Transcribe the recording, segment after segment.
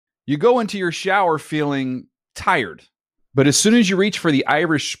You go into your shower feeling tired, but as soon as you reach for the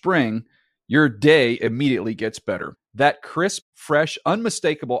Irish Spring, your day immediately gets better. That crisp, fresh,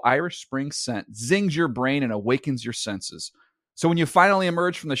 unmistakable Irish Spring scent zings your brain and awakens your senses. So when you finally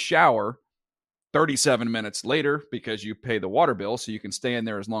emerge from the shower 37 minutes later, because you pay the water bill so you can stay in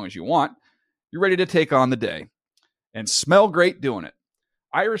there as long as you want, you're ready to take on the day and smell great doing it.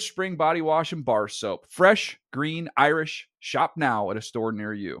 Irish Spring Body Wash and Bar Soap. Fresh, green, Irish. Shop now at a store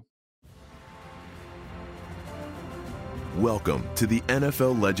near you. Welcome to the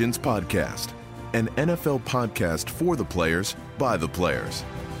NFL Legends Podcast, an NFL podcast for the players, by the players.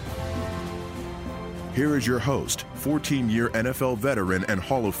 Here is your host, 14-year NFL veteran and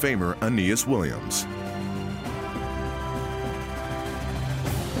Hall of Famer Aeneas Williams.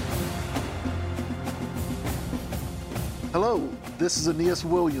 Hello, this is Aeneas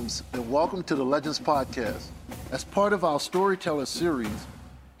Williams, and welcome to the Legends Podcast. As part of our Storyteller series,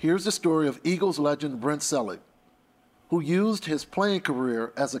 here's the story of Eagles legend Brent Celek, who used his playing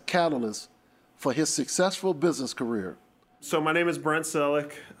career as a catalyst for his successful business career. So my name is Brent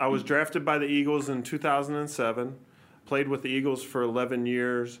Celek. I was drafted by the Eagles in 2007, played with the Eagles for 11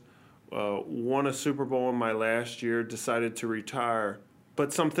 years, won a Super Bowl in my last year, decided to retire.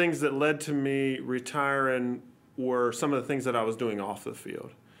 But some things that led to me retiring were some of the things that I was doing off the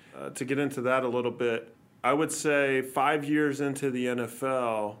field. To get into that a little bit, I would say 5 years into the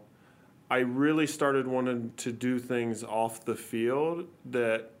NFL, I really started wanting to do things off the field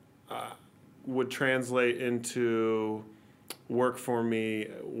that would translate into work for me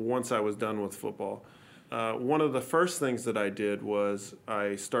once I was done with football. One of the first things that I did was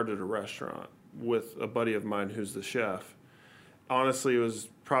I started a restaurant with a buddy of mine who's the chef. Honestly, it was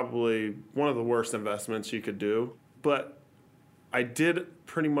probably one of the worst investments you could do, but I did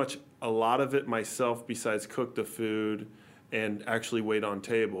pretty much a lot of it myself besides cook the food and actually wait on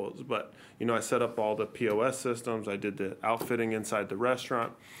tables. But, I set up all the POS systems. I did the outfitting inside the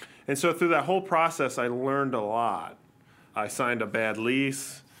restaurant. And so through that whole process, I learned a lot. I signed a bad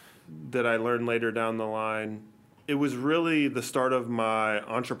lease that I learned later down the line. It was really the start of my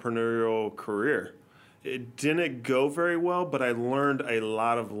entrepreneurial career. It didn't go very well, but I learned a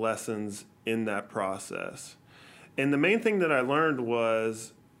lot of lessons in that process. And the main thing that I learned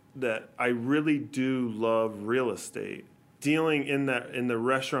was that I really do love real estate. Dealing in the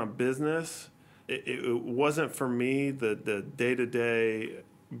restaurant business, it wasn't for me the day-to-day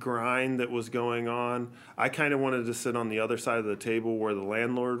grind that was going on. I kind of wanted to sit on the other side of the table where the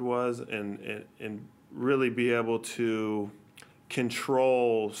landlord was and really be able to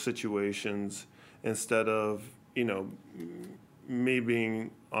control situations instead of, me being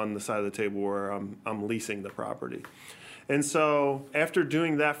on the side of the table where I'm leasing the property. And so after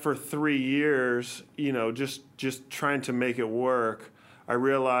doing that for 3 years, just trying to make it work, I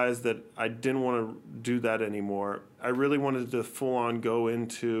realized that I didn't want to do that anymore. I really wanted to full on go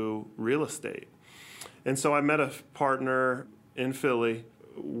into real estate. And so I met a partner in Philly.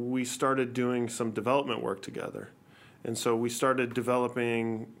 We started doing some development work together. And so we started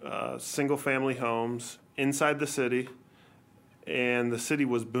developing single family homes inside the city. And the city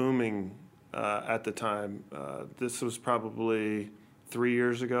was booming at the time. This was probably 3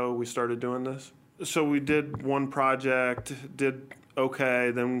 years ago we started doing this. So we did one project, did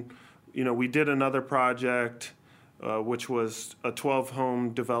okay. Then, we did another project, which was a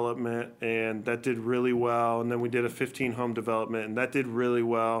 12-home development, and that did really well. And then we did a 15-home development, and that did really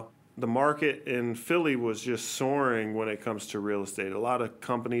well. The market in Philly was just soaring when it comes to real estate. A lot of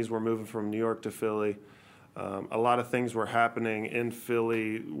companies were moving from New York to Philly. A lot of things were happening in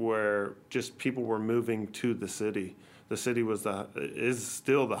Philly where just people were moving to the city. The city is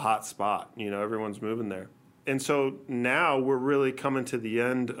still the hot spot. Everyone's moving there. And so now we're really coming to the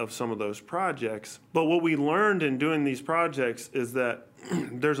end of some of those projects. But what we learned in doing these projects is that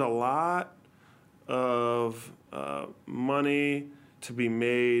there's a lot of money to be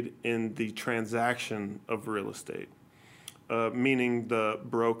made in the transaction of real estate, meaning the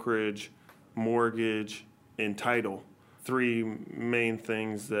brokerage, mortgage, and title, 3 main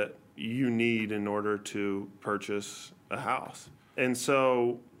things that you need in order to purchase a house. And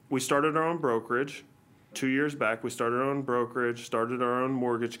so we started our own brokerage. 2 years back, we started our own brokerage, started our own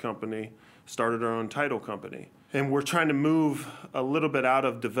mortgage company, started our own title company. And we're trying to move a little bit out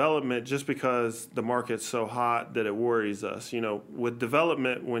of development just because the market's so hot that it worries us. With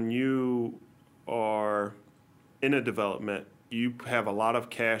development, when you are in a development, you have a lot of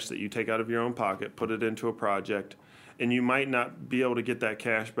cash that you take out of your own pocket, put it into a project, and you might not be able to get that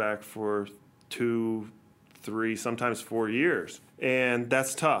cash back for 2, 3, sometimes 4 years. And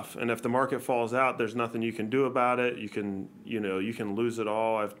that's tough. And if the market falls out, there's nothing you can do about it. You can lose it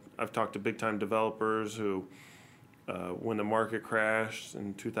all. I've talked to big time developers who, when the market crashed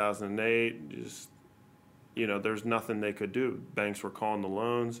in 2008, there's nothing they could do. Banks were calling the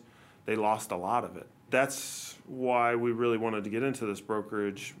loans. They lost a lot of it. That's why we really wanted to get into this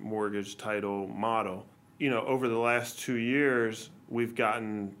brokerage, mortgage, title model. Over the last 2 years, we've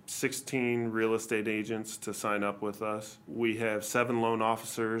gotten 16 real estate agents to sign up with us. We have 7 loan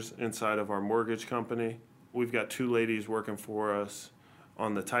officers inside of our mortgage company. We've got 2 ladies working for us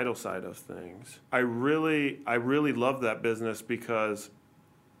on the title side of things. I really love that business because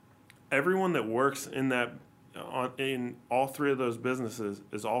everyone that works in all 3 of those businesses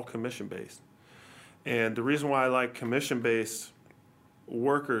is all commission-based. And the reason why I like commission-based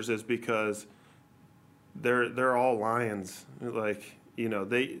workers is because they're all lions. Like,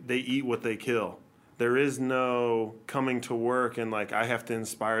 they eat what they kill. There is no coming to work and like, I have to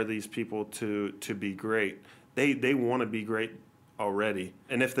inspire these people to be great. They want to be great already.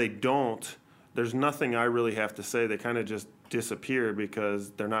 And if they don't, there's nothing I really have to say. They kind of just disappear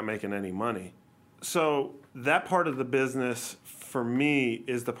because they're not making any money. So that part of the business for me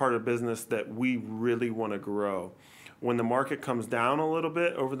is the part of business that we really want to grow. When the market comes down a little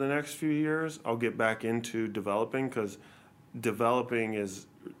bit over the next few years, I'll get back into developing because developing is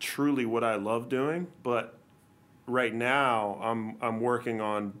truly what I love doing. But right now, I'm working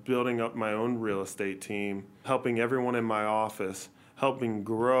on building up my own real estate team, helping everyone in my office, helping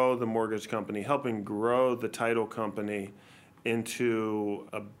grow the mortgage company, helping grow the title company into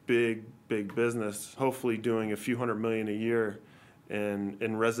a big business, hopefully doing a few $100 million a year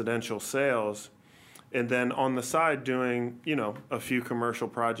in residential sales. And then on the side doing, a few commercial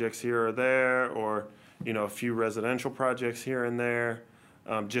projects here or there, or, a few residential projects here and there,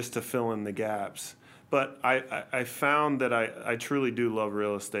 just to fill in the gaps. But I found that I truly do love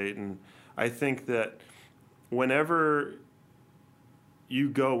real estate. And I think that whenever you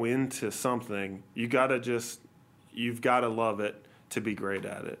go into something, you've got to love it to be great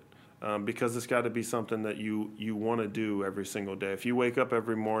at it. Because it's got to be something that you want to do every single day. If you wake up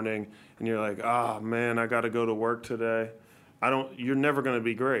every morning and you're like, oh man, I got to go to work today, you're never going to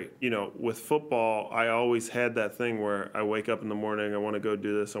be great. With football, I always had that thing where I wake up in the morning, I want to go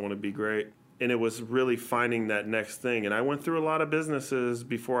do this, I want to be great. And it was really finding that next thing. And I went through a lot of businesses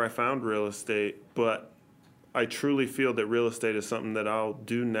before I found real estate, but I truly feel that real estate is something that I'll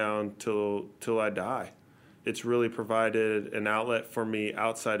do now until I die. It's really provided an outlet for me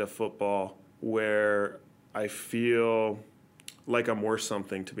outside of football where I feel like I'm worth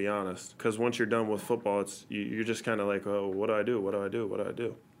something, to be honest. Because once you're done with football, you're just kind of like, oh, what do I do? What do I do? What do I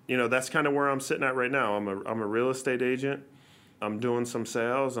do? That's kind of where I'm sitting at right now. I'm a real estate agent. I'm doing some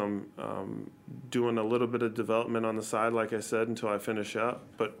sales. I'm doing a little bit of development on the side, like I said, until I finish up.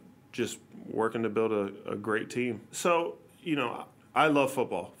 But just working to build a great team. So, I love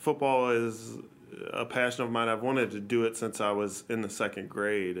football. Football is a passion of mine. I've wanted to do it since I was in the 2nd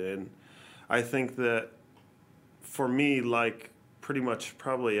grade. And I think that for me, like pretty much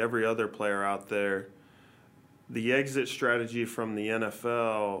probably every other player out there, the exit strategy from the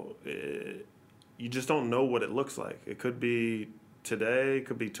NFL, you just don't know what it looks like. It could be today, it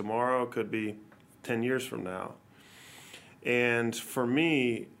could be tomorrow, it could be 10 years from now. And for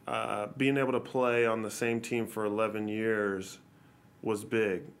me, being able to play on the same team for 11 years was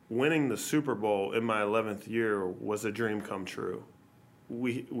big. Winning the Super Bowl in my 11th year was a dream come true.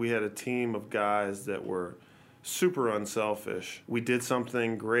 We had a team of guys that were super unselfish. We did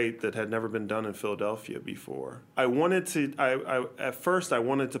something great that had never been done in Philadelphia before. At first I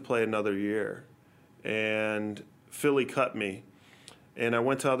wanted to play another year, and Philly cut me. And I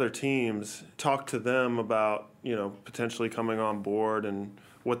went to other teams, talked to them about, potentially coming on board and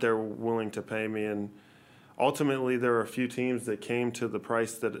what they're willing to pay me. And ultimately, there were a few teams that came to the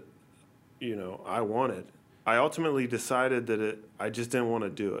price that, I wanted. I ultimately decided that I just didn't want to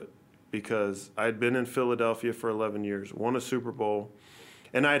do it because I'd been in Philadelphia for 11 years, won a Super Bowl,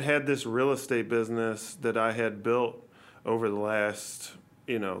 and I'd had this real estate business that I had built over the last,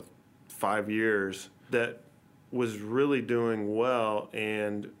 5 years that was really doing well.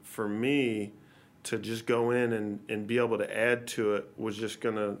 And for me to just go in and be able to add to it was just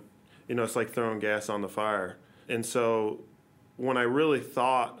going to, it's like throwing gas on the fire. And so when I really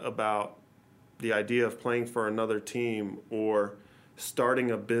thought about the idea of playing for another team or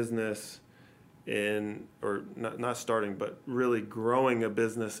starting a business not starting, but really growing a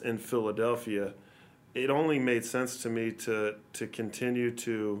business in Philadelphia, it only made sense to me to continue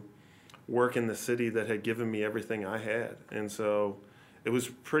to work in the city that had given me everything I had. And so it was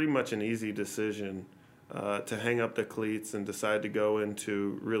pretty much an easy decision to hang up the cleats and decide to go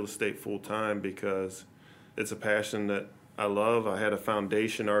into real estate full time because it's a passion that I love. I had a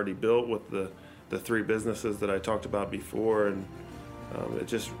foundation already built with the three businesses that I talked about before, and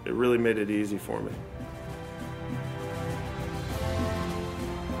it really made it easy for me.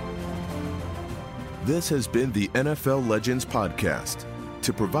 This has been the NFL Legends Podcast.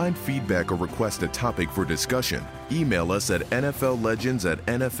 To provide feedback or request a topic for discussion, email us at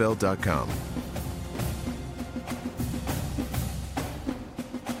nfllegends@nfl.com.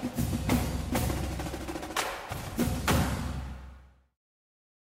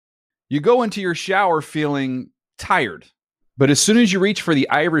 You go into your shower feeling tired, but as soon as you reach for the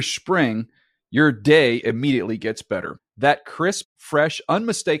Irish Spring, your day immediately gets better. That crisp, fresh,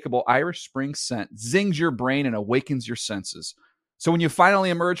 unmistakable Irish Spring scent zings your brain and awakens your senses. So when you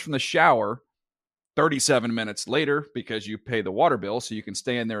finally emerge from the shower, 37 minutes later, because you pay the water bill so you can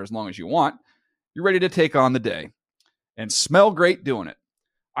stay in there as long as you want, you're ready to take on the day and smell great doing it.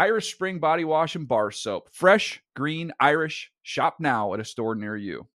 Irish Spring Body Wash and Bar Soap. Fresh, green, Irish. Shop now at a store near you.